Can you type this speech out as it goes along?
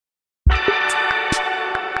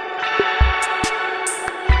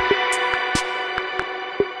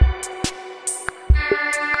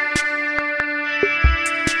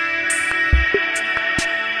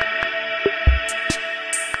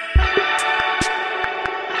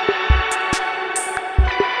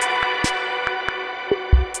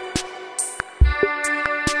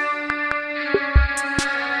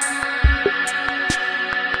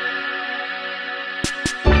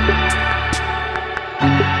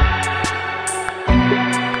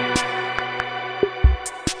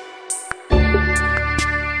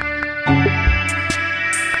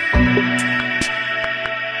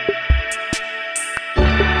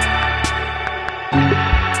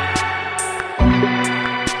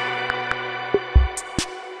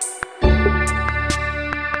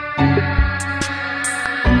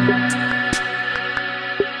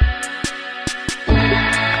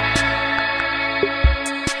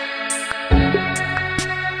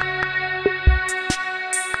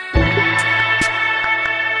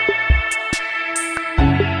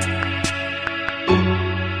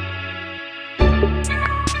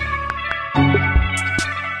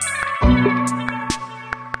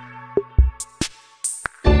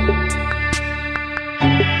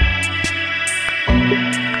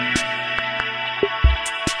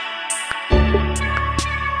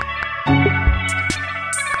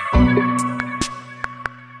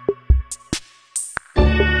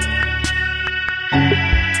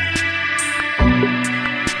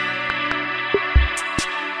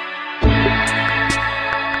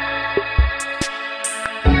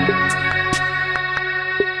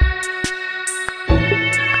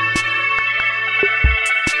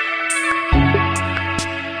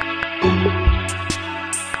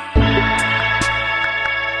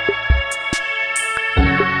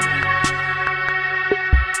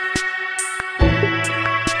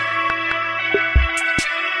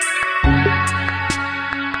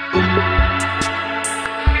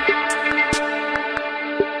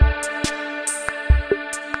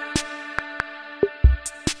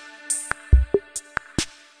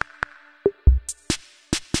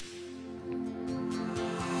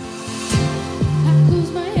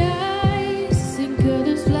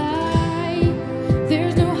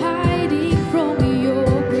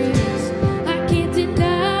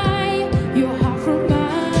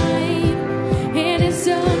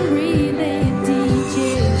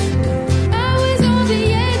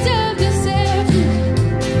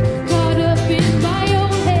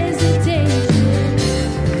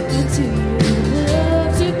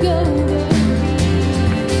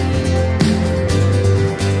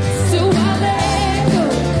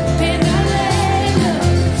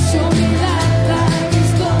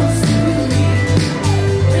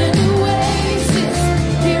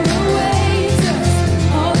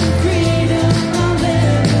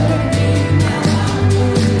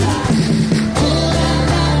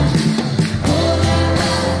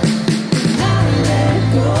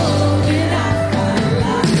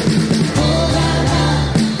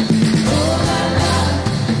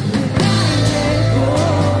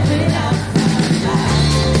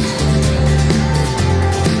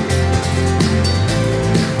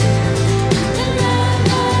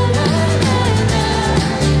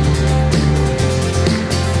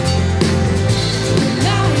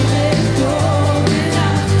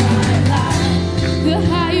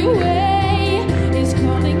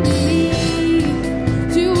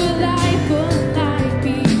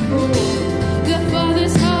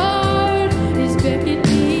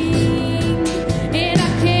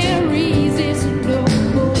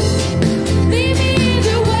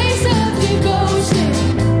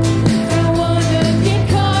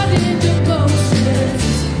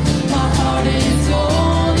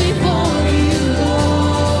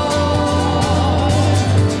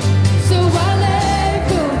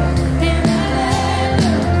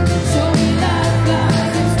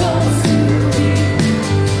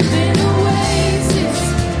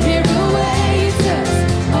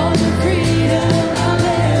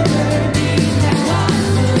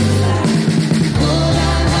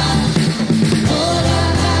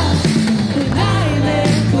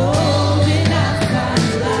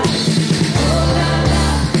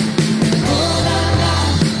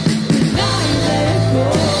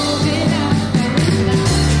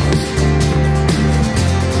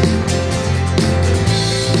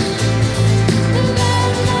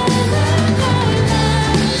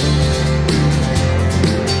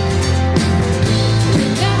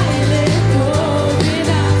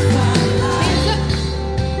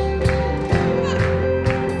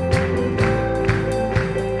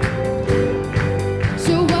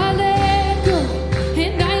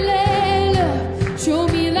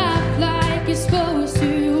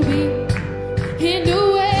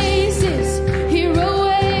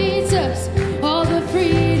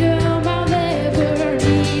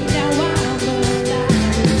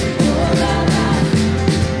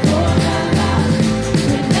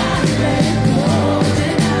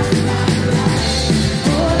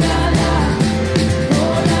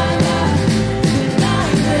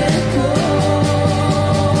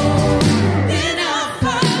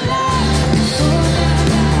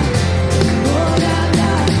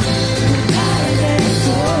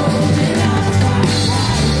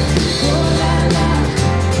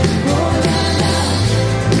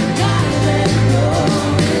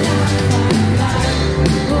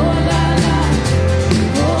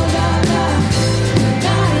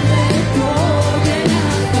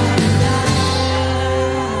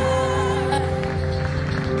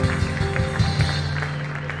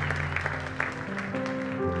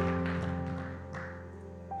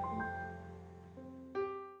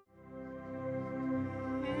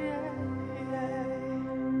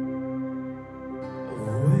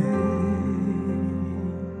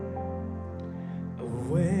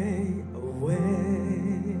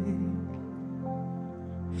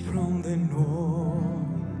the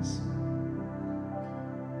noise,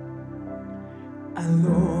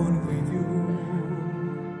 alone with you,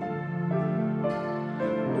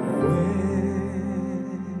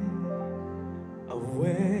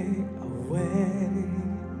 away, away,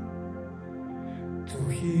 to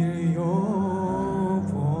hear your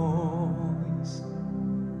voice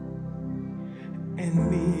and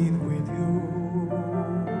meet with you.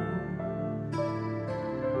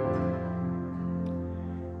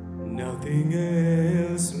 Nothing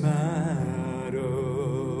else matters.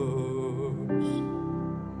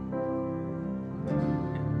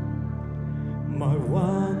 My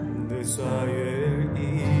one desire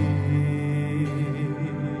is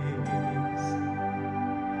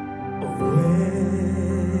away,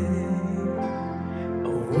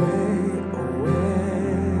 away, away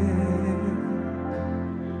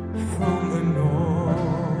from the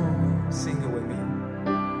noise. Sing it with me.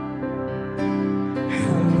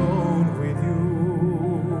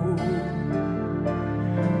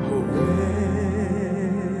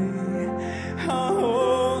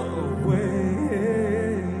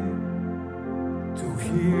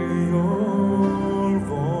 Hear your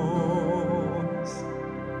voice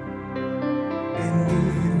and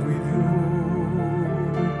meet with you.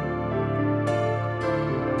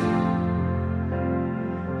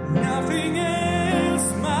 Nothing else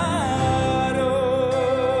matters.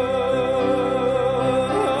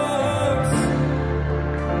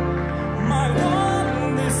 My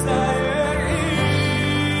one desire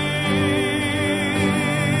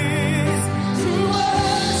is to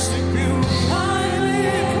worship you.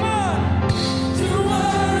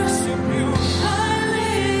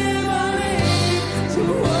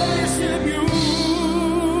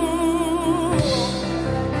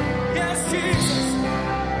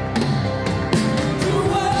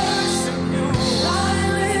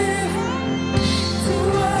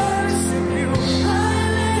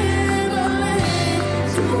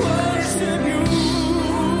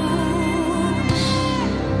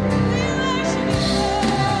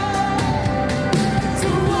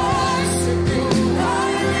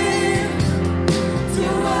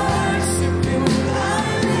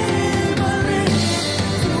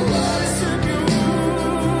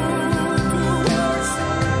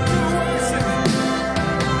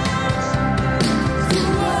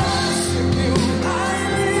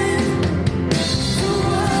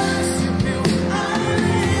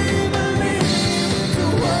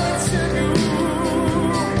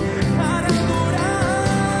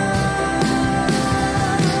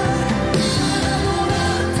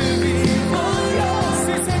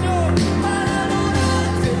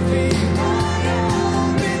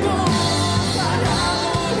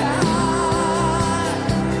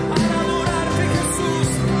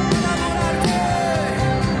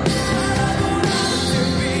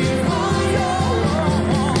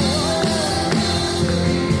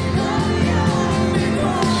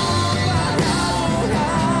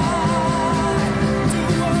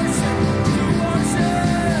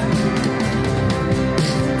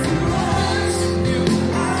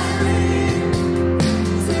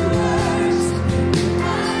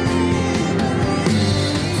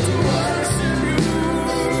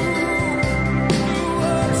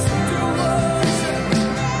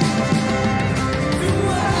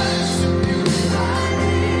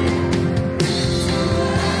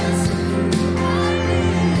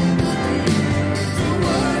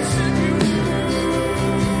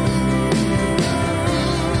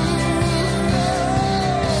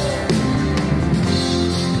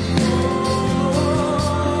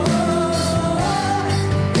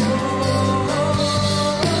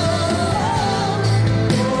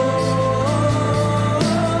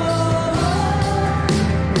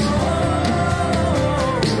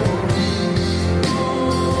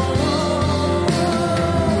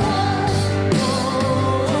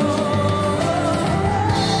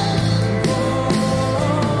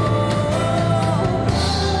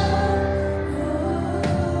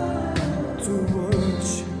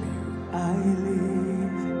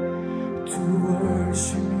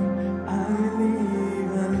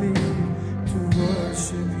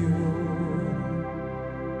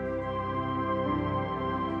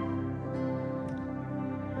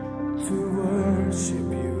 To worship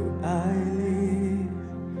you, I live.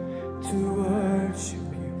 To worship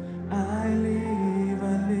you, I live. I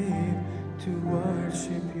live to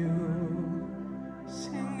worship you.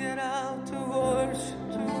 Sing it out, to worship,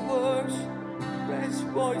 raise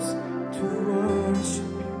your voice. To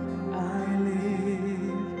worship you, I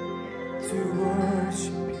live. To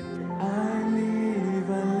worship you, I live.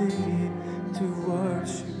 I live to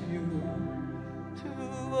worship you. To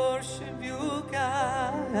worship you,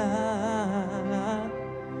 God.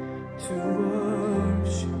 to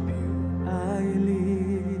worship you. I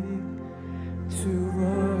live to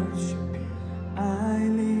worship you. I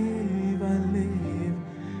live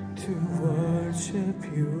to worship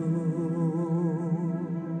you.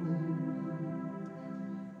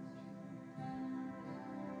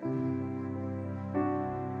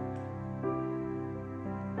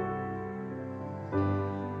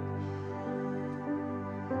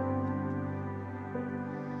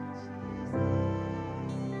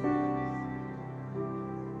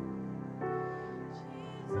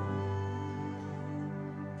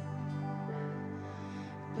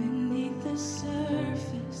 Beneath the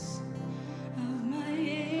surface of my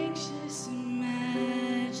anxious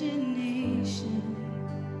imagination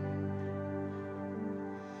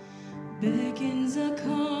beckons a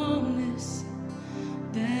calmness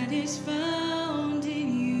that is found in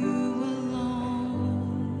you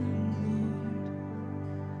alone,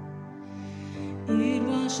 Lord. It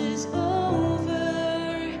washes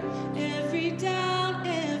over every doubt,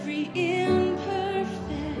 every imperfection.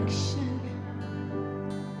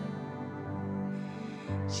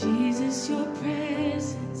 Jesus, your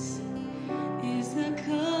presence is the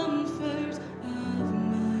comfort of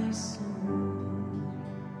my soul.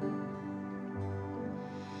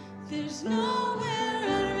 There's nowhere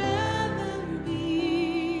I'd rather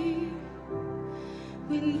be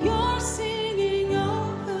when you're singing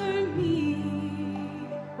over me.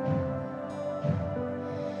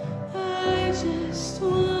 I just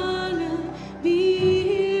wanna be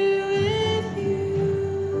here with you.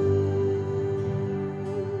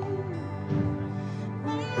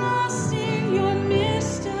 I'm lost in your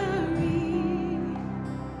mystery.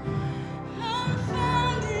 I'm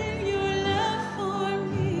found in your love for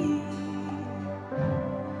me.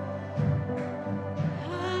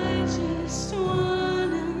 I just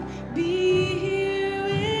wanna be here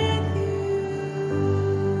with you.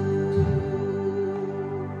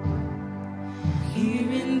 Here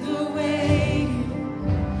in the waiting,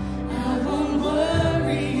 I won't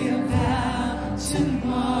worry about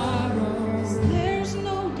tomorrow. There's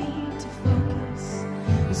no need to focus.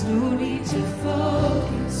 There's no need to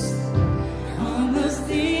focus on those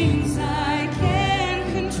things I can't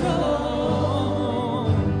control.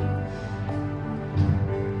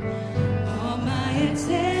 All my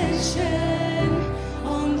attention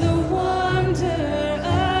on the wonder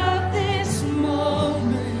of this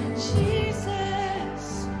moment.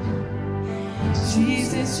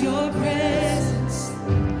 Jesus, your presence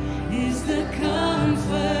is the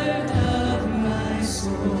comfort of my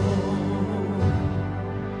soul.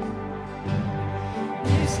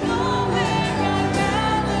 There's nowhere I'd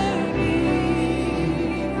rather be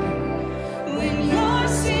when you're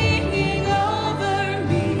singing over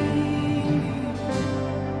me.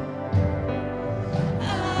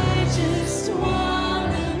 I just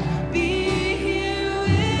wanna be here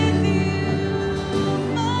with you,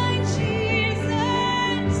 my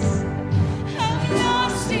Jesus.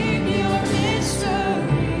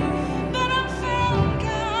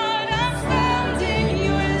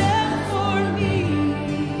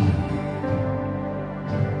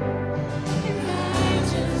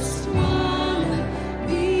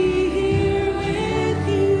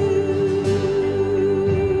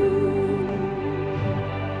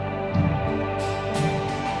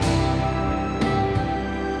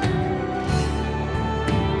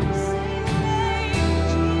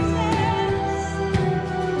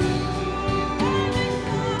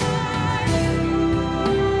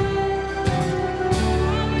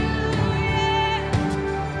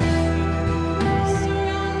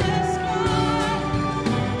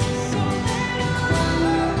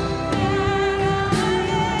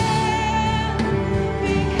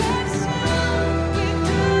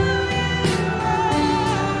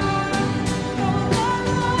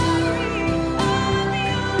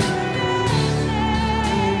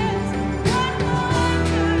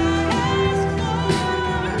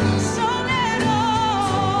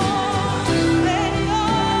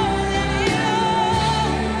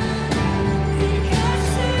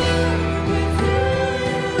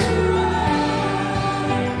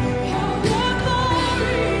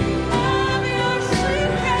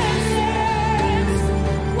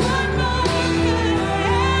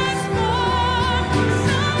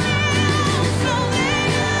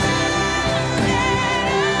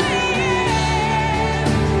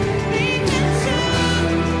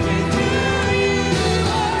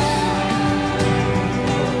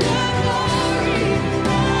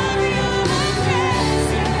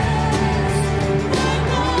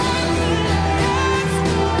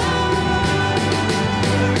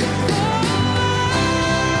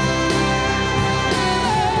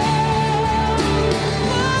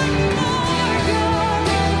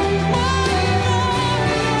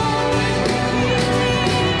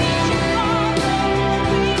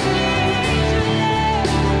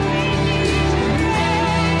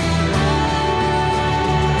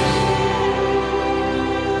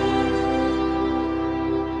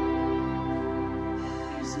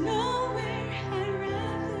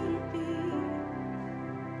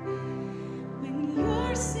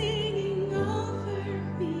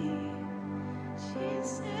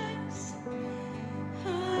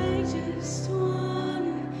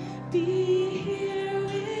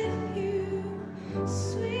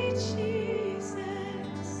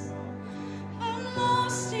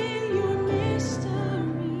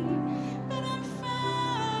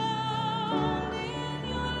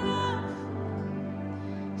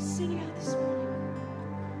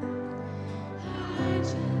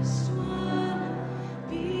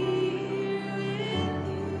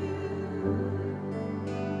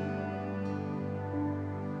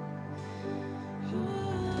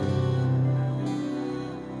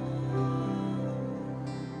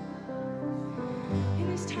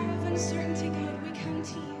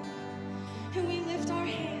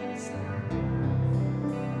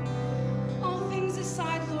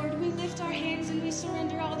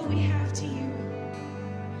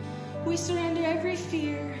 every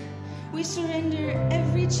fear. We surrender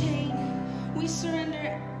every chain. We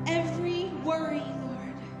surrender every worry,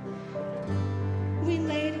 Lord. We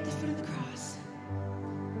lay it at the foot of the cross.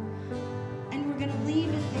 And we're going to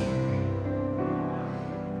leave it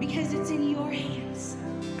there because it's in your hands.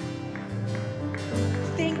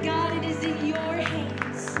 Thank God it is in your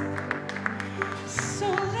hands. So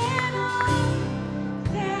let all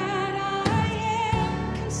that I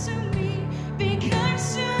am consume me, be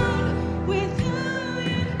consumed with who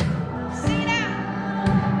you see now.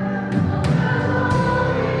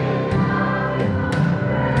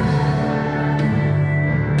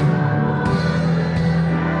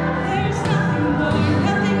 There's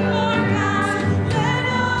nothing more, God. Let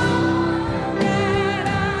all that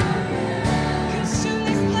I consume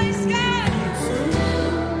this place, God.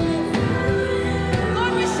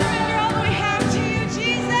 Lord, we surrender all that we have to you,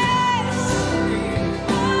 Jesus.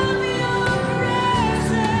 All your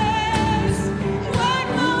presence. What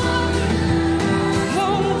more?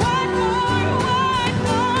 Oh, what more?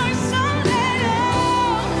 So let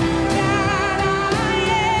all that I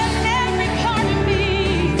am, every part of me,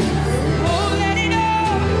 oh, let it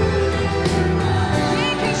all be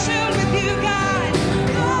consumed with you, God.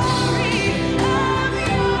 Glory of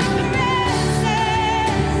your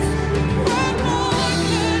presence. What more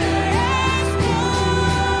could I ask for?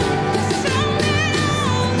 So let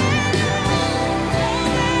all that I am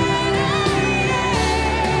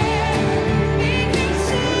be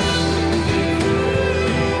consumed with you.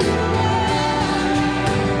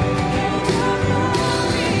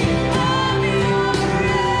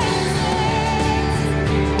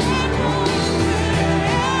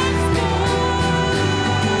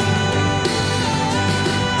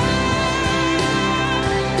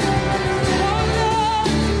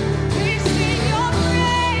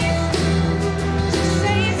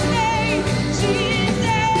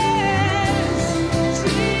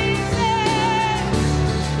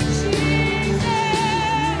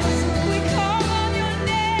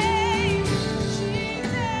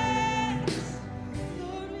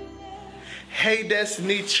 Hey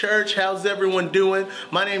Destiny Church, how's everyone doing?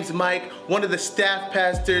 My name's Mike, one of the staff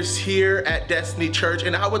pastors here at Destiny Church,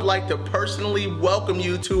 and I would like to personally welcome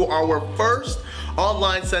you to our first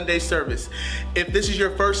online Sunday service. If this is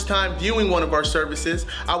your first time viewing one of our services,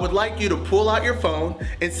 I would like you to pull out your phone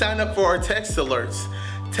and sign up for our text alerts.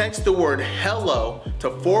 Text the word HELLO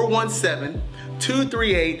to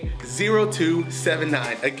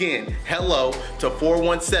 417-238-0279. Again, HELLO to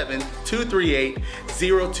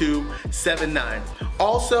 417-238-0279.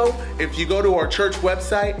 Also, if you go to our church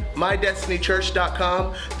website,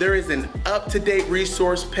 mydestinychurch.com, there is an up-to-date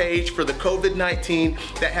resource page for the COVID-19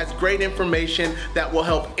 that has great information that will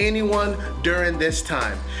help anyone during this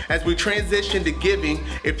time. As we transition to giving,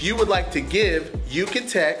 if you would like to give, you can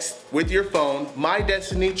text with your phone, My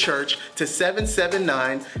Destiny Church, to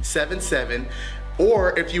 77977.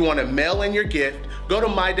 Or if you want to mail in your gift, go to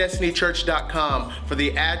mydestinychurch.com for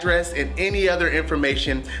the address and any other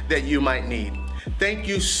information that you might need. Thank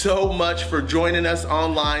you so much for joining us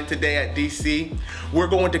online today at DC. We're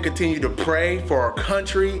going to continue to pray for our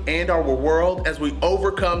country and our world as we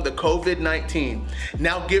overcome the COVID-19.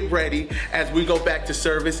 Now get ready as we go back to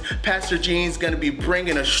service. Pastor Gene's going to be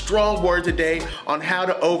bringing a strong word today on how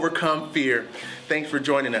to overcome fear. Thanks for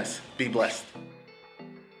joining us. Be blessed.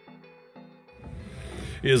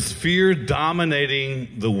 Is fear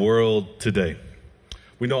dominating the world today?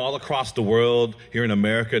 We know all across the world, here in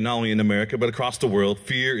America, not only in America, but across the world,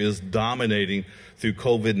 fear is dominating through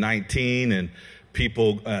COVID-19 and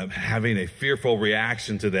people having a fearful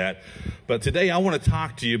reaction to that. But today I want to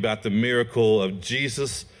talk to you about the miracle of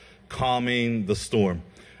Jesus calming the storm.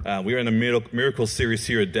 We are in a miracle series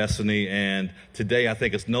here at Destiny, and today I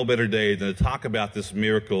think it's no better day than to talk about this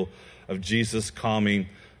miracle of Jesus calming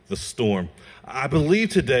the storm. I believe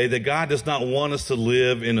today that God does not want us to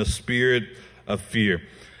live in a spirit of fear.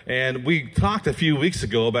 And we talked a few weeks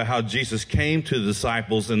ago about how Jesus came to the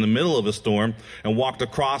disciples in the middle of a storm and walked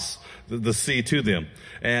across the sea to them.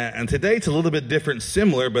 And today it's a little bit different,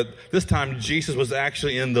 similar, but this time Jesus was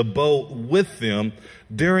actually in the boat with them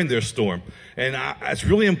during their storm. And it's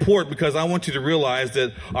really important because I want you to realize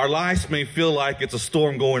that our lives may feel like it's a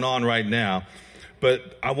storm going on right now.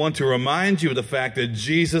 But I want to remind you of the fact that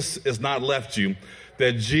Jesus has not left you,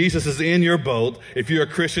 that Jesus is in your boat. If you're a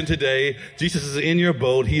Christian today, Jesus is in your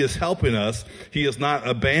boat. He is helping us. He has not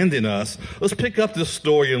abandoned us. Let's pick up this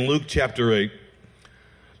story in Luke chapter 8.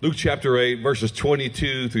 Luke chapter 8, verses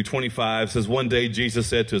 22 through 25 says, one day Jesus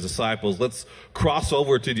said to his disciples, let's cross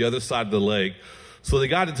over to the other side of the lake. So they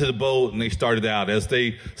got into the boat and they started out. As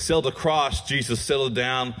they sailed across, Jesus settled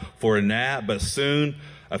down for a nap, but soon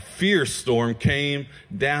a fierce storm came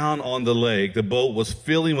down on the lake. The boat was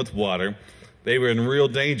filling with water. They were in real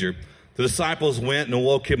danger. The disciples went and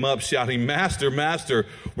woke him up, shouting, "Master, Master,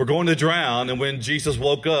 we're going to drown." And when Jesus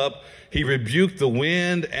woke up, he rebuked the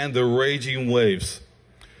wind and the raging waves.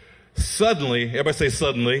 Suddenly, everybody say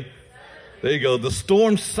suddenly. There you go. The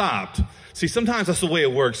storm stopped. See, sometimes that's the way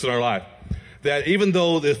it works in our life. That even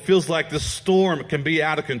though it feels like the storm can be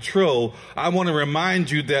out of control, I want to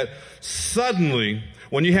remind you that suddenly,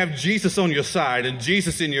 when you have Jesus on your side and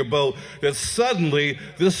Jesus in your boat, that suddenly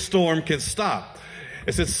this storm can stop.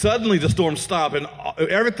 It said suddenly the storm stopped and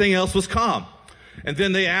everything else was calm. And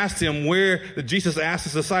then they asked him Jesus asked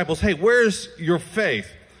his disciples, "Hey, where's your faith?"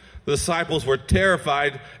 The disciples were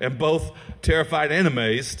terrified, and both terrified and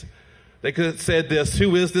amazed. They could have said this,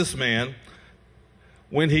 "Who is this man?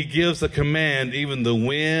 When he gives a command, even the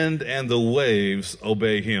wind and the waves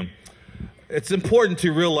obey him." It's important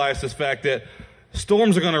to realize this fact that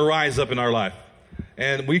storms are going to rise up in our life.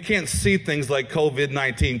 And we can't see things like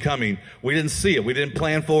COVID-19 coming. We didn't see it. We didn't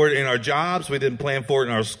plan for it in our jobs. We didn't plan for it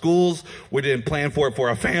in our schools. We didn't plan for it for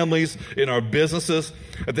our families, in our businesses.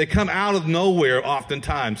 They come out of nowhere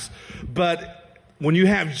oftentimes. But when you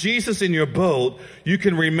have Jesus in your boat, you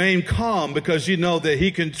can remain calm because you know that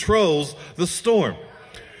he controls the storm.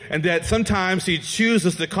 And that sometimes he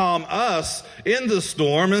chooses to calm us in the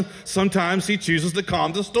storm, and sometimes he chooses to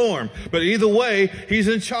calm the storm. But either way, he's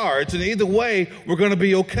in charge, and either way, we're going to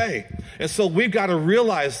be okay. And so we've got to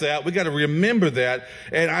realize that. We've got to remember that.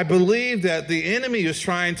 And I believe that the enemy is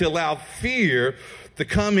trying to allow fear to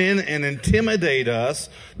come in and intimidate us,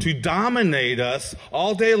 to dominate us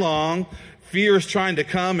all day long. Fear is trying to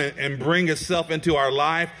come and bring itself into our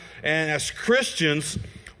life. And as Christians,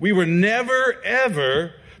 we were never,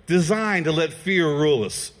 ever designed to let fear rule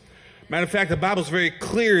us. Matter of fact, the Bible is very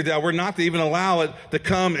clear that we're not to even allow it to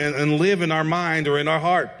come and live in our mind or in our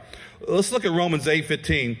heart. Let's look at Romans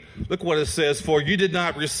 8:15. Look what it says. "For you did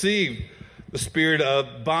not receive the spirit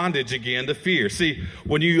of bondage again to fear." See,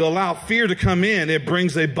 when you allow fear to come in, it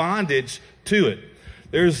brings a bondage to it.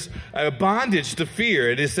 There's a bondage to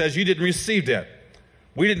fear. And it says you didn't receive that.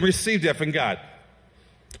 We didn't receive that from God.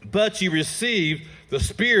 But you received the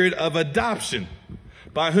spirit of adoption,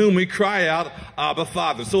 by whom we cry out, "Abba,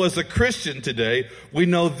 Father." So as a Christian today, we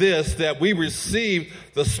know this, that we received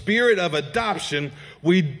the spirit of adoption.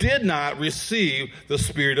 We did not receive the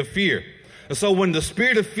spirit of fear. And so when the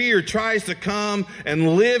spirit of fear tries to come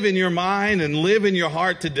and live in your mind and live in your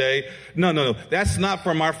heart today, no, that's not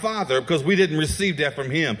from our Father, because we didn't receive that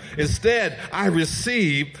from him. Instead, I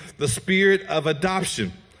received the spirit of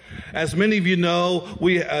adoption. As many of you know,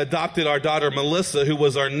 we adopted our daughter Melissa, who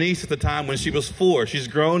was our niece at the time when she was 4. She's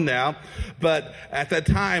grown now. But at that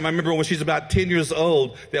time, I remember when she's about 10 years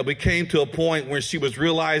old, that we came to a point where she was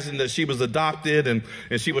realizing that she was adopted, and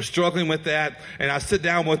she was struggling with that. And I sat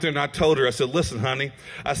down with her and I told her, I said, "Listen, honey,"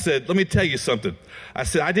 I said, "let me tell you something." I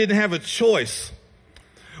said, "I didn't have a choice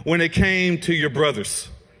when it came to your brothers.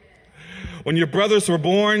 When your brothers were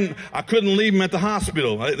born, I couldn't leave them at the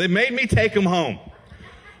hospital. They made me take them home.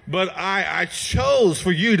 But I chose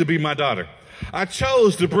for you to be my daughter. I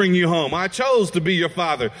chose to bring you home. I chose to be your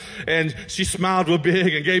father." And she smiled real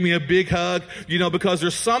big and gave me a big hug, because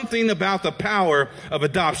there's something about the power of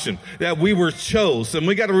adoption, that we were chose. And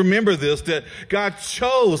we got to remember this, that God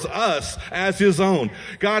chose us as his own.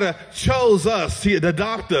 God chose us to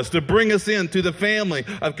adopt us, to bring us into the family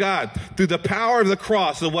of God through the power of the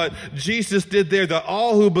cross, of what Jesus did there, that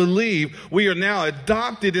all who believe, we are now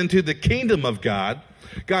adopted into the kingdom of God.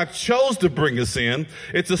 God chose to bring us in.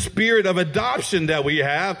 It's a spirit of adoption that we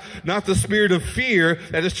have, not the spirit of fear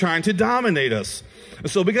that is trying to dominate us.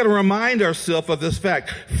 And so we got to remind ourselves of this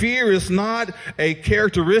fact. Fear is not a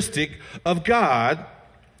characteristic of God,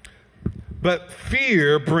 but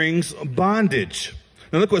fear brings bondage.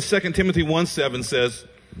 Now look what 2 Timothy 1:7 says.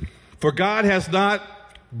 "For God has not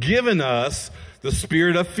given us the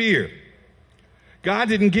spirit of fear." God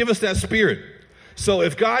didn't give us that spirit. So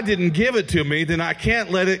if God didn't give it to me, then I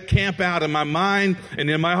can't let it camp out in my mind and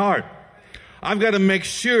in my heart. I've got to make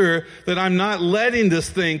sure that I'm not letting this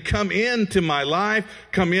thing come into my life,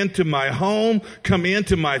 come into my home, come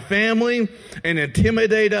into my family, and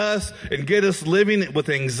intimidate us and get us living with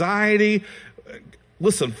anxiety.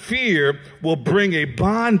 Listen, fear will bring a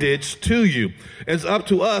bondage to you. It's up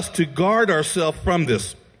to us to guard ourselves from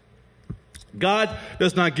this. God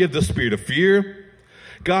does not give the spirit of fear.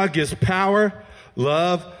 God gives power,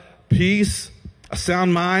 love, peace, a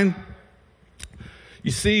sound mind.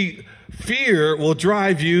 You see, fear will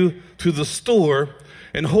drive you to the store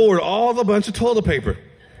and hoard all the bunch of toilet paper.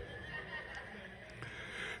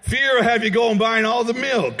 Fear will have you go and buying all the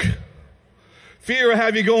milk. Fear will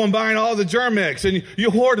have you go and buying all the Germ-X and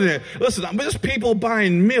you hoarding it. Listen, there's people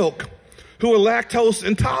buying milk who are lactose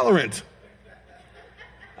intolerant.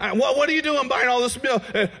 What are you doing buying all this milk?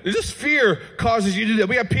 Just fear causes you to do that.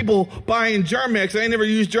 We have people buying Germ-X. They ain't never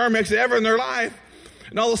used Germ-X ever in their life.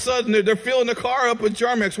 And all of a sudden, they're filling the car up with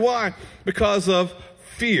Germ-X. Why? Because of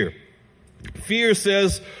fear. Fear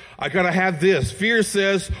says, I got to have this. Fear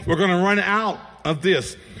says, we're going to run out of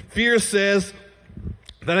this. Fear says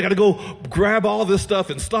that I got to go grab all this stuff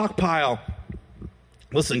and stockpile.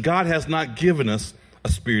 Listen, God has not given us a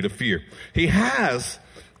spirit of fear. He has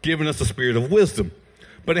given us a spirit of wisdom,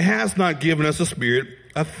 but He has not given us a spirit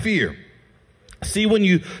of fear. See, when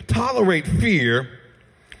you tolerate fear,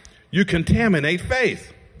 you contaminate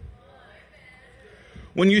faith.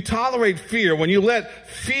 When you tolerate fear, when you let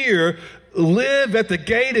fear live at the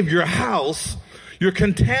gate of your house, you're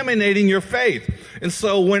contaminating your faith. And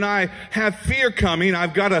so when I have fear coming,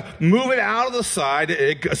 I've got to move it out of the side.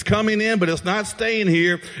 It's coming in, but it's not staying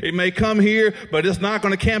here. It may come here, but it's not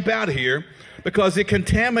going to camp out here, because it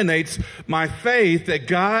contaminates my faith that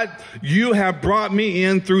God, you have brought me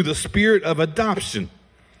in through the spirit of adoption.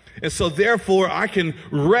 And so therefore I can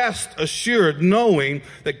rest assured knowing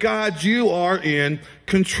that God, you are in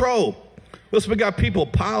control. Listen, we got people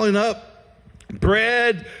piling up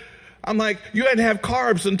bread. I'm like, you hadn't have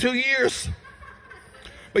carbs in 2 years.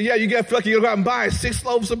 But yeah, you get lucky, you go out and buy 6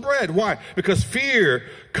 loaves of bread. Why? Because fear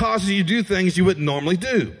causes you to do things you wouldn't normally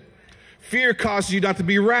do. Fear causes you not to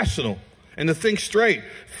be rational and to think straight.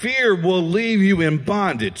 Fear will leave you in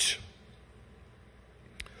bondage.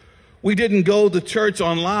 We didn't go to church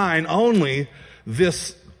online only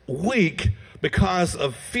this week because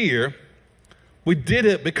of fear. We did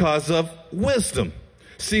it because of wisdom.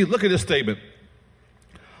 See, look at this statement.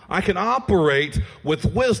 I can operate with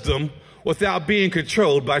wisdom without being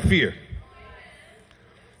controlled by fear.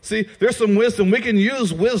 See, there's some wisdom. We can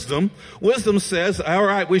use wisdom. Wisdom says, all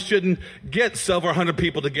right, we shouldn't get several hundred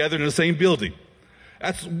people together in the same building.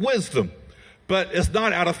 That's wisdom. But it's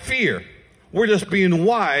not out of fear. We're just being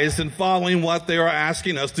wise and following what they are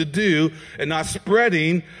asking us to do and not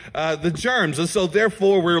spreading the germs. And so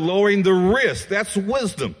therefore we're lowering the risk. That's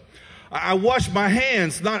wisdom. I wash my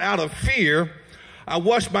hands not out of fear. I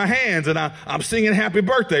wash my hands and I'm singing happy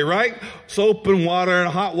birthday, right? Soap and water and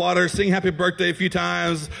hot water, sing happy birthday a few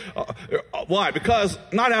times. Why? Because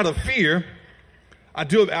not out of fear, I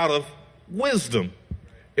do it out of wisdom.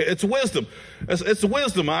 It's wisdom. It's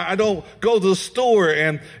wisdom. I don't go to the store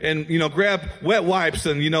and grab wet wipes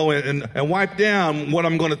and wipe down what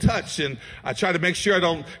I'm going to touch. And I try to make sure I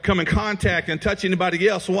don't come in contact and touch anybody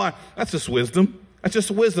else. Why? That's just wisdom. That's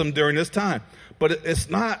just wisdom during this time. But it's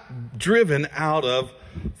not driven out of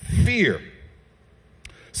fear.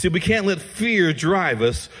 See, we can't let fear drive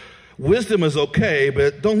us. Wisdom is okay,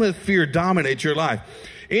 but don't let fear dominate your life.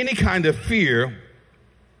 Any kind of fear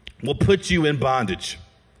will put you in bondage.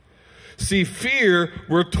 See, fear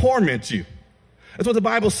will torment you. That's what the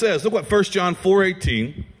Bible says. Look what 1 John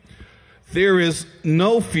 4:18. There is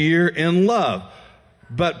no fear in love,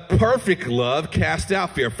 but perfect love casts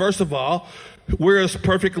out fear. First of all, where does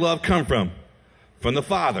perfect love come from? From the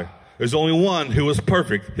Father. There's only one who is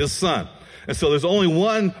perfect, His Son. And so there's only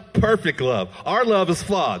one perfect love. Our love is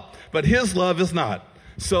flawed, but His love is not.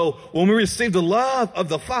 So when we receive the love of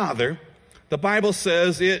the Father, the Bible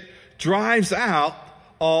says it drives out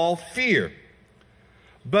all fear.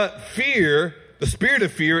 But fear, the spirit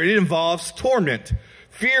of fear, it involves torment.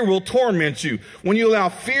 Fear will torment you. When you allow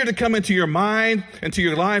fear to come into your mind, into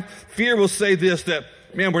your life, fear will say this, that,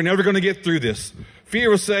 man, we're never going to get through this.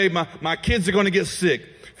 Fear will say, my kids are going to get sick.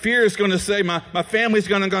 Fear is going to say, my family's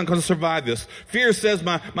going to survive this. Fear says,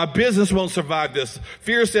 my business won't survive this.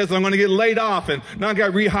 Fear says, I'm going to get laid off and not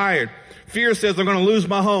get rehired. Fear says, I'm going to lose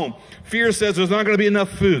my home. Fear says, there's not going to be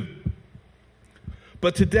enough food.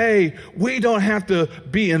 But today, we don't have to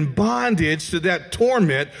be in bondage to that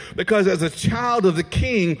torment, because as a child of the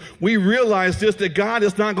King, we realize this, that God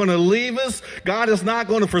is not going to leave us, God is not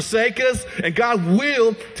going to forsake us, and God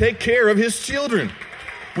will take care of His children.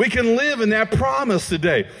 We can live in that promise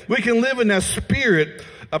today. We can live in that spirit,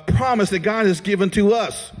 a promise that God has given to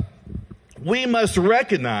us. We must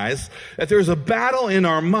recognize that there's a battle in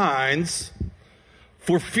our minds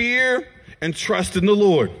for fear and trust in the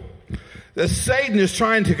Lord. That Satan is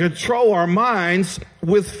trying to control our minds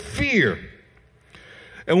with fear.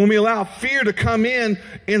 And when we allow fear to come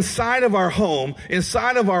inside of our home,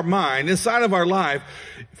 inside of our mind, inside of our life,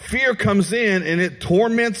 fear comes in and it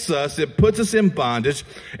torments us, it puts us in bondage,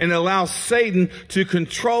 and it allows Satan to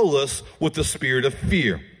control us with the spirit of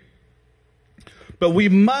fear. But we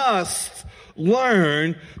must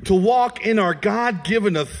learn to walk in our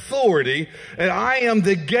God-given authority, and I am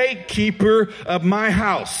the gatekeeper of my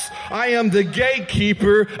house. I am the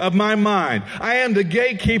gatekeeper of my mind. I am the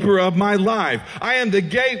gatekeeper of my life. I am the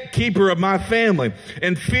gatekeeper of my family.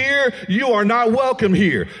 And fear, you are not welcome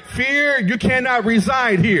here. Fear, you cannot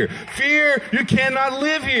reside here. Fear, you cannot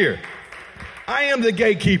live here. I am the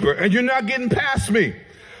gatekeeper, and you're not getting past me.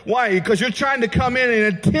 Why? Because you're trying to come in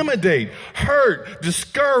and intimidate, hurt,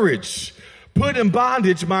 discourage, put in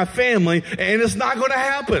bondage my family, and it's not going to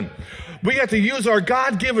happen. We have to use our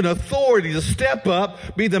God-given authority to step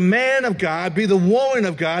up, be the man of God, be the woman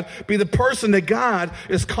of God, be the person that God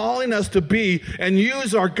is calling us to be, and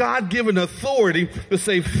use our God-given authority to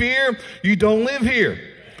say, fear, you don't live here.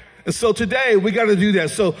 And so today, we got to do that.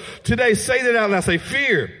 So today, say that out loud. Say,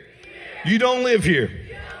 fear, you don't live here.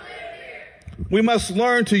 We must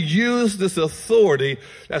learn to use this authority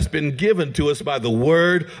that's been given to us by the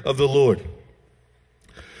word of the Lord.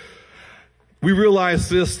 We realize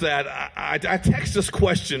this, that I text this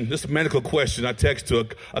question, this medical question, I text to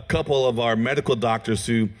a couple of our medical doctors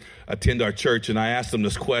who attend our church, and I asked them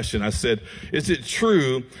this question. I said, is it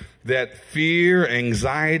true that fear,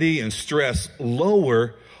 anxiety, and stress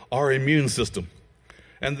lower our immune system?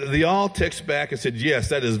 And they all text back and said, yes,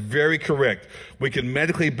 that is very correct. We can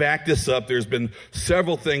medically back this up. There's been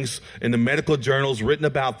several things in the medical journals written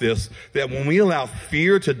about this, that when we allow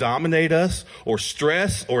fear to dominate us, or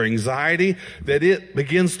stress or anxiety, that it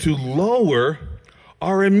begins to lower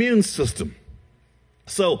our immune system.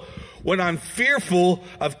 So when I'm fearful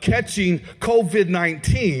of catching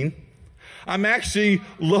COVID-19, I'm actually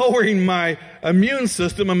lowering my immune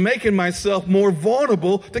system and making myself more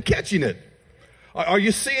vulnerable to catching it. Are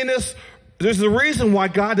you seeing this? There's a reason why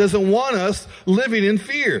God doesn't want us living in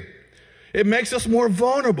fear. It makes us more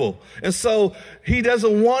vulnerable. And so he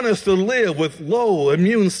doesn't want us to live with low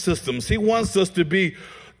immune systems. He wants us to be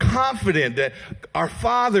confident that our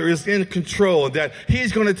Father is in control, and that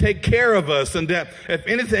he's going to take care of us, and that if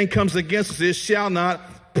anything comes against us, it shall not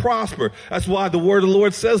prosper. That's why the word of the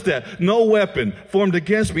Lord says that no weapon formed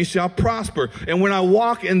against me shall prosper. And when I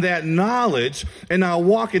walk in that knowledge, and I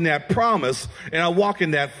walk in that promise, and I walk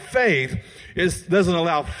in that faith, it doesn't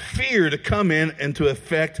allow fear to come in and to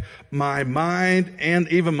affect my mind and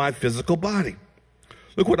even my physical body.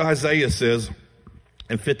 Look what Isaiah says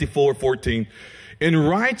in 54:14. In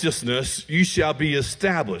righteousness you shall be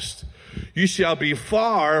established. You shall be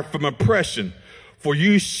far from oppression, for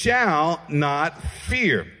you shall not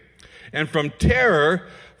fear, and from terror,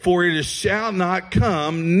 for it shall not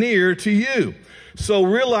come near to you. So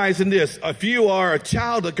realizing this, if you are a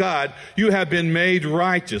child of God, you have been made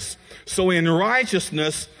righteous. So in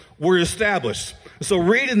righteousness, we're established. So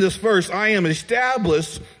reading this verse, I am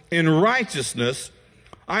established in righteousness.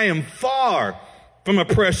 I am far from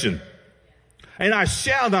oppression, and I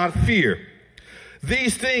shall not fear.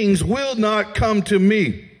 These things will not come to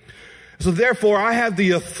me. So therefore, I have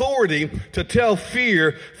the authority to tell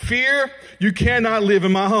fear, fear, you cannot live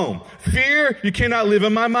in my home. Fear, you cannot live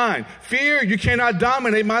in my mind. Fear, you cannot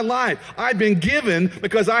dominate my life. I've been given,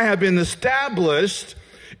 because I have been established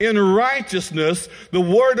in righteousness. The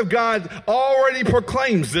word of God already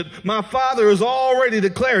proclaims it. My Father has already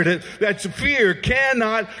declared it, that fear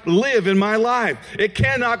cannot live in my life. It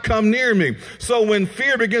cannot come near me. So when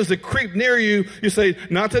fear begins to creep near you, you say,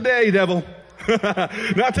 not today, devil.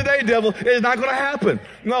 Not today, devil. It's not going to happen.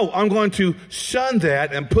 No, I'm going to shun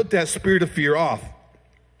that and put that spirit of fear off.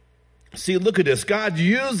 See, look at this. God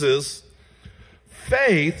uses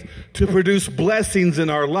faith to produce blessings in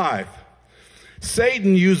our life.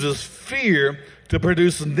 Satan uses fear to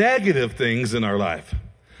produce negative things in our life.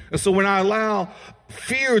 And so when I allow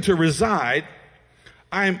fear to reside,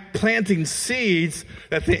 I'm planting seeds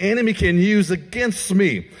that the enemy can use against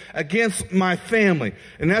me, against my family.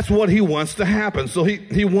 And that's what he wants to happen. So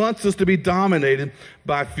he wants us to be dominated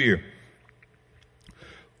by fear.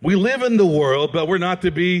 We live in the world, but we're not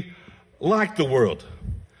to be like the world.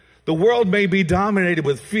 The world may be dominated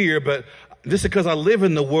with fear, but just because I live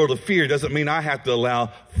in the world of fear doesn't mean I have to allow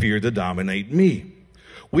fear to dominate me.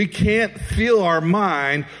 We can't fill our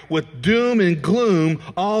mind with doom and gloom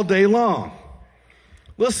all day long.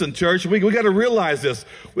 Listen, church, we got to realize this.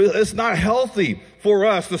 It's not healthy for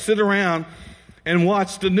us to sit around and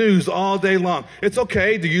watch the news all day long. It's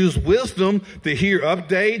okay to use wisdom, to hear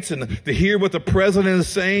updates, and to hear what the president is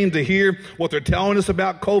saying, to hear what they're telling us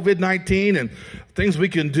about COVID-19 and things we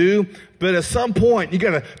can do. But at some point, you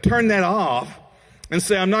got to turn that off and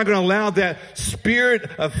say, I'm not going to allow that spirit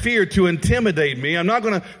of fear to intimidate me. I'm not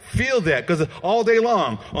going to feel that, because all day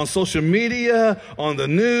long on social media, on the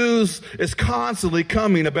news, it's constantly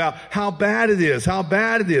coming about how bad it is, how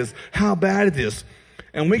bad it is, how bad it is.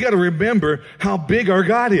 And we got to remember how big our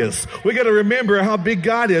God is. We got to remember how big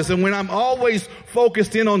God is. And when I'm always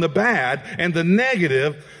focused in on the bad and the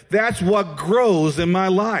negative, that's what grows in my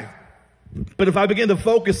life. But if I begin to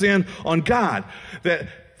focus in on God, that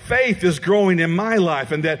faith is growing in my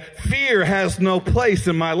life and that fear has no place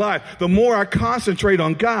in my life, the more I concentrate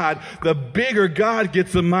on God, the bigger God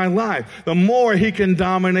gets in my life, the more he can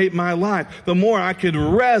dominate my life, the more I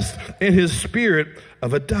can rest in his spirit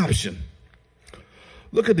of adoption.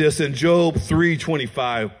 Look at this in Job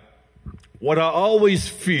 3:25. What I always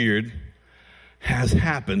feared has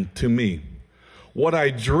happened to me. What I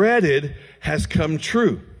dreaded has come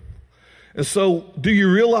true. And so, do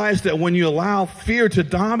you realize that when you allow fear to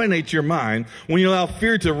dominate your mind, when you allow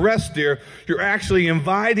fear to rest there, you're actually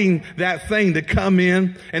inviting that thing to come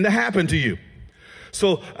in and to happen to you?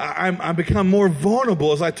 So I become more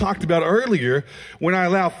vulnerable, as I talked about earlier. When I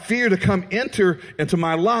allow fear to come into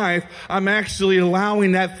my life, I'm actually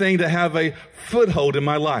allowing that thing to have a foothold in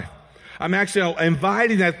my life. I'm actually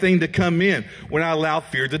inviting that thing to come in when I allow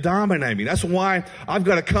fear to dominate me. That's why I've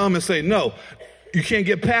got to come and say, no, you can't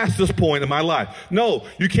get past this point in my life. No,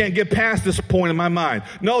 you can't get past this point in my mind.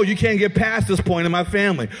 No, you can't get past this point in my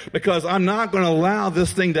family, because I'm not going to allow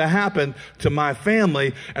this thing to happen to my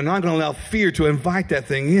family, and I'm not going to allow fear to invite that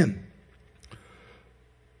thing in.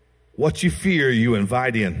 What you fear, you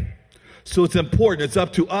invite in. So it's important. It's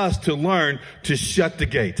up to us to learn to shut the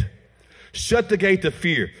gate. Shut the gate to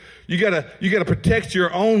fear. You gotta protect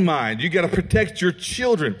your own mind. You gotta protect your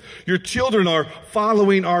children. Your children are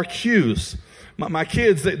following our cues. My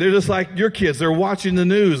kids, they're just like your kids. They're watching the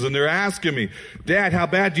news and they're asking me, Dad, how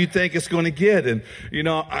bad do you think it's going to get? And,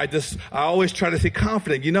 I always try to stay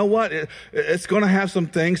confident. You know what? It's going to have some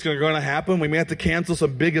things that are going to happen. We may have to cancel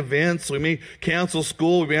some big events. We may cancel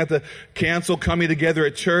school. We may have to cancel coming together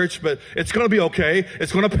at church, but it's going to be okay.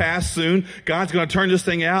 It's going to pass soon. God's going to turn this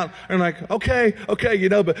thing out. And I'm like, okay,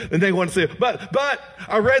 but then they want to say, but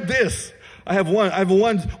I read this. I have one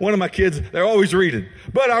of my kids, they're always reading,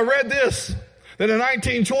 but I read this. Then in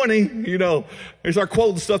 1920, they start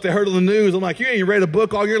quoting stuff they heard on the news. I'm like, you ain't read a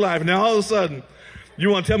book all your life. Now all of a sudden, you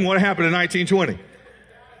want to tell me what happened in 1920.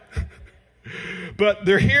 But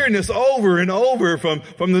they're hearing this over and over from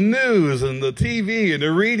the news and the TV, and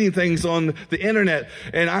they're reading things on the internet.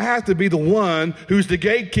 And I have to be the one who's the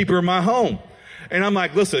gatekeeper of my home. And I'm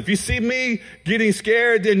like, listen, if you see me getting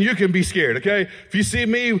scared, then you can be scared, okay? If you see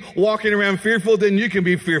me walking around fearful, then you can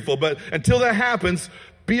be fearful. But until that happens,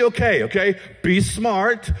 be okay? Be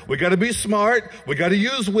smart. We got to be smart. We got to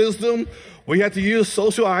use wisdom. We have to use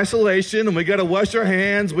social isolation, and we got to wash our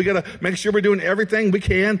hands. We got to make sure we're doing everything we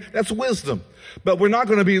can. That's wisdom. But we're not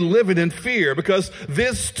going to be living in fear, because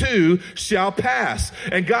this too shall pass.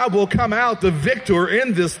 And God will come out the victor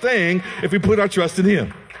in this thing if we put our trust in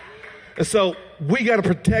him. And so we got to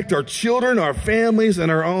protect our children, our families, and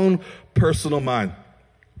our own personal mind.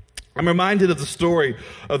 I'm reminded of the story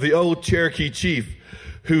of the old Cherokee chief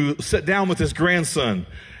who sat down with his grandson,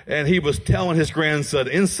 and he was telling his grandson,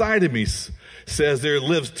 inside of me says there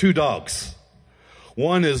lives two dogs.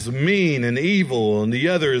 One is mean and evil, and the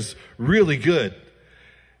other is really good.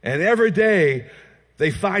 And every day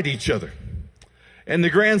they fight each other. And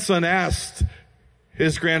the grandson asked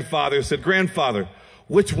his grandfather, said, Grandfather,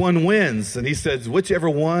 which one wins? And he said, whichever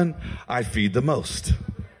one I feed the most.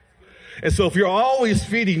 And so if you're always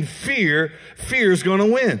feeding fear, fear is going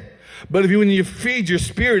to win. But when you feed your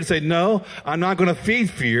spirit and say, no, I'm not going to feed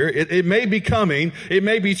fear. It may be coming. It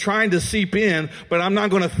may be trying to seep in, but I'm not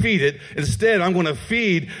going to feed it. Instead, I'm going to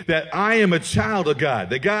feed that I am a child of God.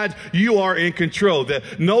 That God, you are in control.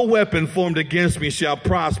 That no weapon formed against me shall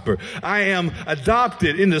prosper. I am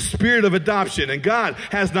adopted in the spirit of adoption. And God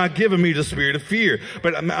has not given me the spirit of fear.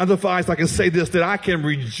 But otherwise, I can say this, that I can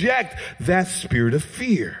reject that spirit of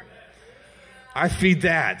fear. I feed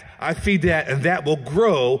that, and that will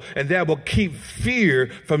grow, and that will keep fear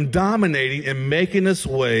from dominating and making its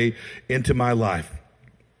way into my life.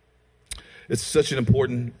 It's such an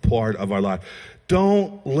important part of our life.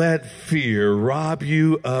 Don't let fear rob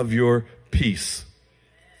you of your peace.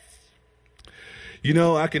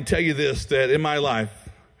 I can tell you this, that in my life,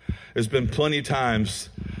 there's been plenty of times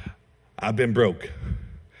I've been broke.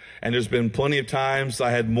 And there's been plenty of times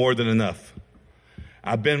I had more than enough.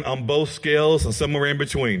 I've been on both scales and somewhere in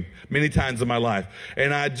between many times in my life.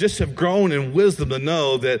 And I just have grown in wisdom to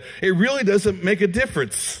know that it really doesn't make a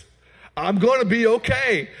difference. I'm going to be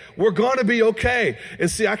okay. We're going to be okay.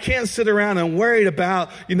 And see, I can't sit around and worried about,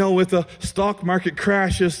 with the stock market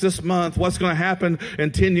crashes this month, what's going to happen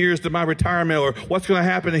in 10 years to my retirement, or what's going to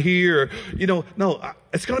happen here. No,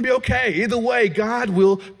 it's going to be okay. Either way, God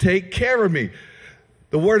will take care of me.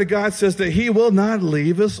 The Word of God says that He will not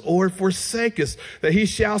leave us or forsake us, that He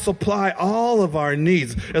shall supply all of our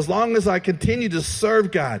needs. As long as I continue to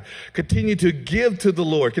serve God, continue to give to the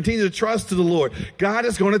Lord, continue to trust to the Lord, God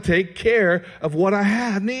is going to take care of what I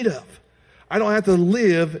have need of. I don't have to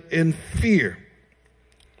live in fear.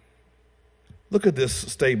 Look at this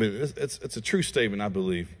statement. It's a true statement, I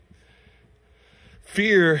believe.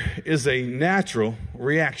 Fear is a natural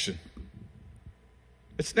reaction.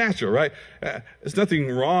 It's natural, right? There's nothing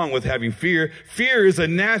wrong with having fear. Fear is a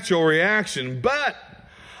natural reaction, but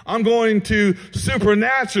I'm going to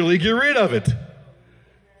supernaturally get rid of it.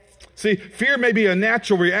 See, fear may be a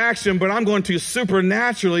natural reaction, but I'm going to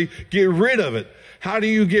supernaturally get rid of it. How do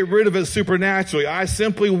you get rid of it supernaturally? I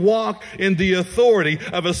simply walk in the authority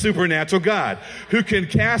of a supernatural God who can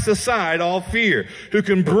cast aside all fear, who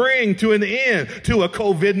can bring to an end to a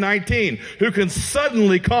COVID-19, who can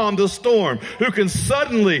suddenly calm the storm, who can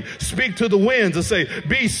suddenly speak to the winds and say,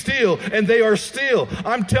 be still, and they are still.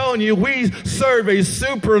 I'm telling you, we serve a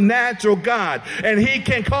supernatural God, and He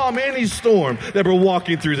can calm any storm that we're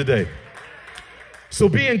walking through today. So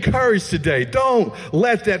be encouraged today. Don't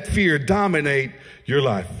let that fear dominate your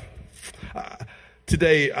life.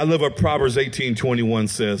 Today, I love what Proverbs 18:21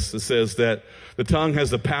 says. It says that the tongue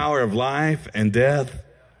has the power of life and death.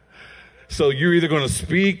 So you're either going to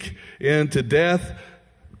speak into death,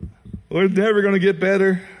 or it's never going to get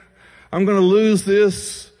better. I'm going to lose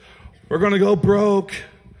this. We're going to go broke.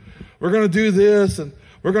 We're going to do this, and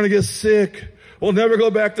we're going to get sick. We'll never go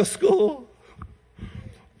back to school.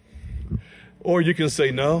 Or you can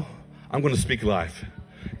say, no, I'm going to speak life.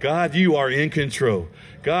 God, you are in control.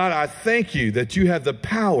 God, I thank you that you have the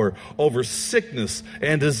power over sickness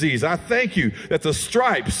and disease. I thank you that the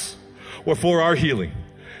stripes were for our healing.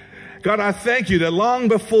 God, I thank you that long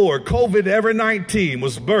before COVID-19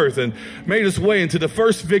 was birthed and made its way into the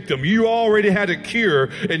first victim, you already had a cure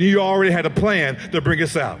and you already had a plan to bring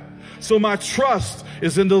us out. So my trust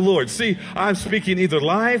is in the Lord. See, I'm speaking either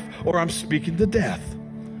life or I'm speaking to death.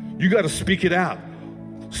 You got to speak it out.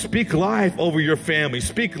 Speak life over your family.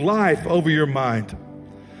 Speak life over your mind.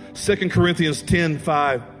 2 Corinthians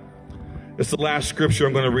 10:5. It's the last scripture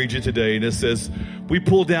I'm going to read you today. And it says, we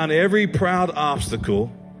pull down every proud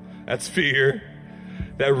obstacle, that's fear,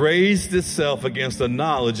 that raised itself against the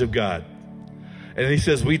knowledge of God. And he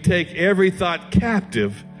says, we take every thought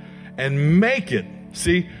captive and make it.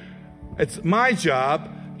 See, it's my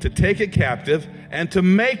job to take it captive and to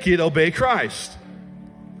make it obey Christ.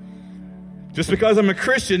 Just because I'm a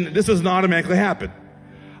Christian, this doesn't automatically happen.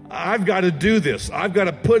 I've got to do this. I've got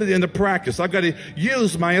to put it into practice. I've got to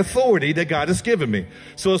use my authority that God has given me.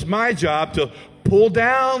 So it's my job to pull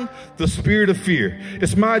down the spirit of fear.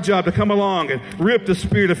 It's my job to come along and rip the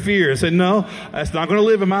spirit of fear and say, no, that's not going to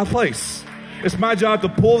live in my place. It's my job to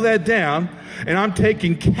pull that down, and I'm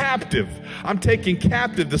taking captive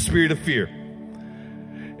the spirit of fear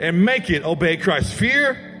and make it obey Christ.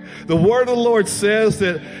 Fear, the word of the Lord says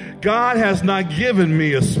that God has not given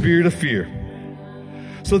me a spirit of fear.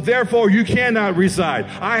 So therefore you cannot reside.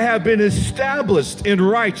 I have been established in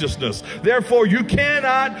righteousness. Therefore you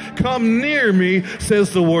cannot come near me,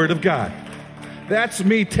 says the word of God. That's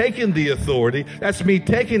me taking the authority. That's me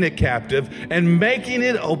taking it captive and making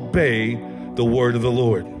it obey the word of the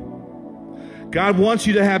Lord. God wants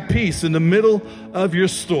you to have peace in the middle of your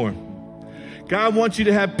storm. God wants you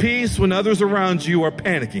to have peace when others around you are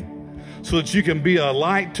panicking, so that you can be a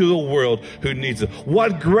light to the world who needs it.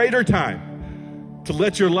 What greater time to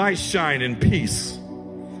let your light shine in peace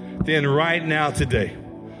than right now today?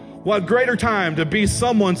 What greater time to be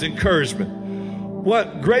someone's encouragement?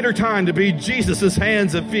 What greater time to be Jesus'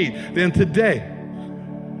 hands and feet than today?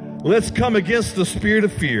 Let's come against the spirit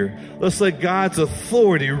of fear. Let's let God's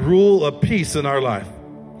authority rule a peace in our life.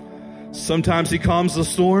 Sometimes He calms the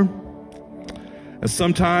storm, and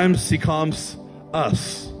sometimes He calms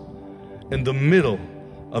us in the middle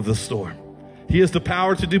of the storm. He has the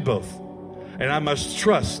power to do both. And I must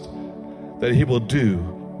trust that He will do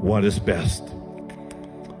what is best.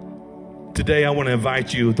 Today I want to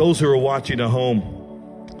invite you, those who are watching at home,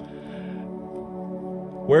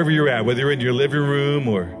 wherever you're at, whether you're in your living room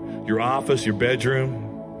or your office, your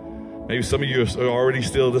bedroom, maybe some of you are already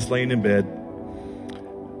still just laying in bed.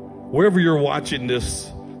 Wherever you're watching this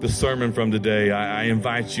sermon from today, I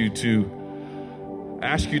invite you to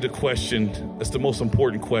ask you the question. It's the most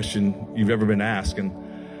important question you've ever been asked. And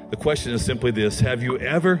the question is simply this: have you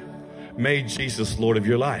ever made Jesus Lord of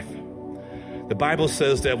your life. The Bible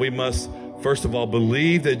says that we must, first of all,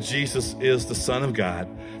 believe that Jesus is the Son of God,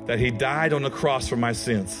 that he died on the cross for my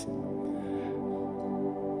sins.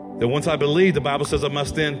 That once I believe, the Bible says I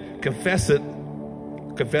must then confess it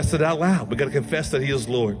out loud. We got to confess that he is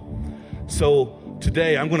Lord. So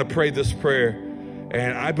today I'm going to pray this prayer,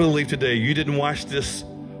 and I believe today you didn't watch this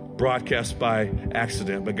broadcast by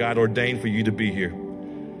accident, but God ordained for you to be here.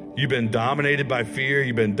 You've been dominated by fear.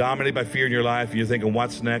 You've been dominated by fear in your life. You're thinking,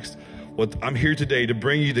 what's next? Well, I'm here today to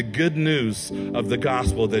bring you the good news of the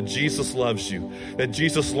gospel, that Jesus loves you, that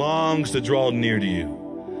Jesus longs to draw near to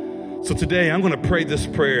you. So today I'm going to pray this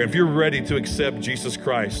prayer. If you're ready to accept Jesus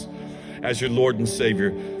Christ as your Lord and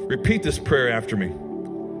Savior, repeat this prayer after me.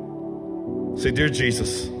 Say, "Dear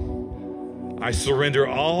Jesus, I surrender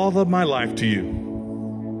all of my life to you.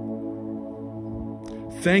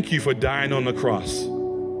 Thank you for dying on the cross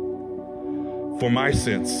for my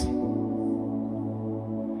sins.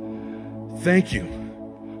 Thank you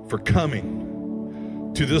for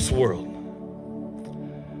coming to this world.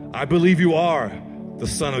 I believe you are the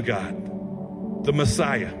Son of God, the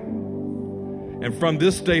Messiah. And from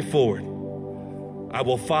this day forward, I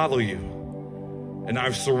will follow you. And I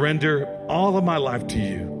surrender all of my life to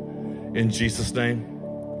you. In Jesus' name,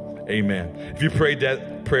 amen." If you prayed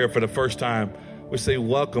that prayer for the first time, we say,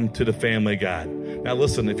 welcome to the family of God. Now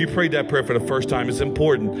listen, if you prayed that prayer for the first time, it's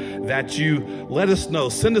important that you let us know.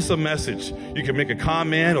 Send us a message. You can make a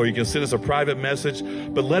comment or you can send us a private message,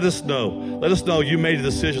 but let us know. Let us know you made a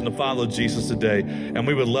decision to follow Jesus today, and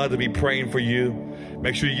we would love to be praying for you.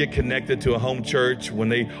 Make sure you get connected to a home church when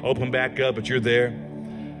they open back up, but you're there.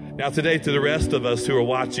 Now today, to the rest of us who are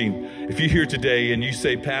watching, if you're here today and you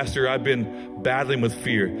say, "Pastor, I've been battling with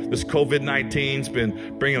fear. This COVID-19's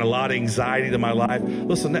been bringing a lot of anxiety to my life."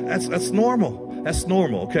 Listen, that's normal. That's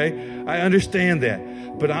normal, okay? I understand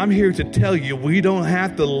that. But I'm here to tell you, we don't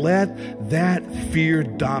have to let that fear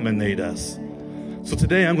dominate us. So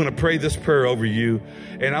today I'm going to pray this prayer over you,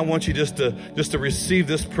 and I want you just to receive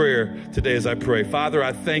this prayer today as I pray. Father,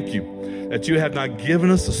 I thank you that you have not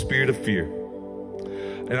given us a spirit of fear.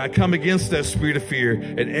 And I come against that spirit of fear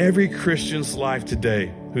in every Christian's life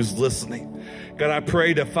today who's listening. God, I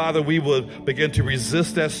pray that, Father, we will begin to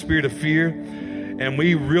resist that spirit of fear. And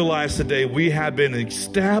we realize today we have been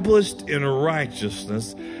established in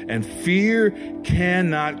righteousness, and fear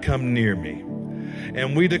cannot come near me.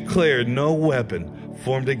 And we declare no weapon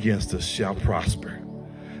formed against us shall prosper.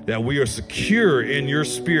 That we are secure in your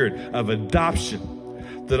spirit of adoption.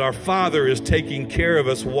 That our Father is taking care of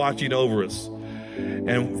us, watching over us.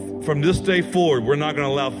 And from this day forward, we're not going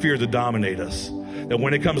to allow fear to dominate us. That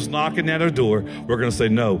when it comes knocking at our door, we're going to say,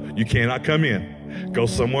 "No, you cannot come in. Go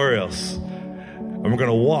somewhere else." And we're going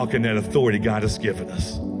to walk in that authority God has given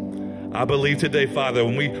us. I believe today, Father,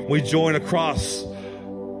 when we join across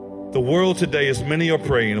the world today, as many are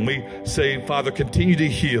praying, and we say, "Father, continue to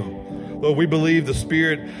heal." Lord, we believe the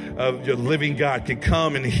Spirit of your living God can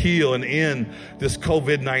come and heal and end this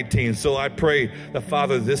COVID-19. So I pray that,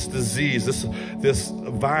 Father, this disease, this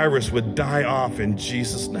virus would die off in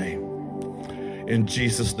Jesus' name. In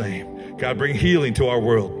Jesus' name. God, bring healing to our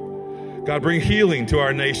world. God, bring healing to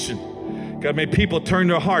our nation. God, may people turn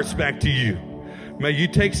their hearts back to you. May you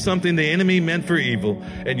take something the enemy meant for evil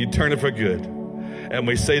and you turn it for good. And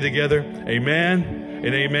we say together, amen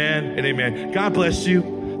and amen and amen. God bless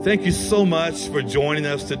you. Thank you so much for joining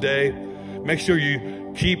us today. Make sure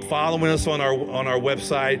you keep following us on our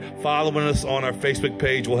website, following us on our Facebook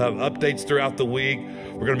page. We'll have updates throughout the week.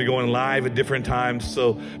 We're going to be going live at different times,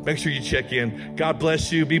 so make sure you check in. God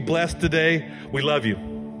bless you. Be blessed today. We love you.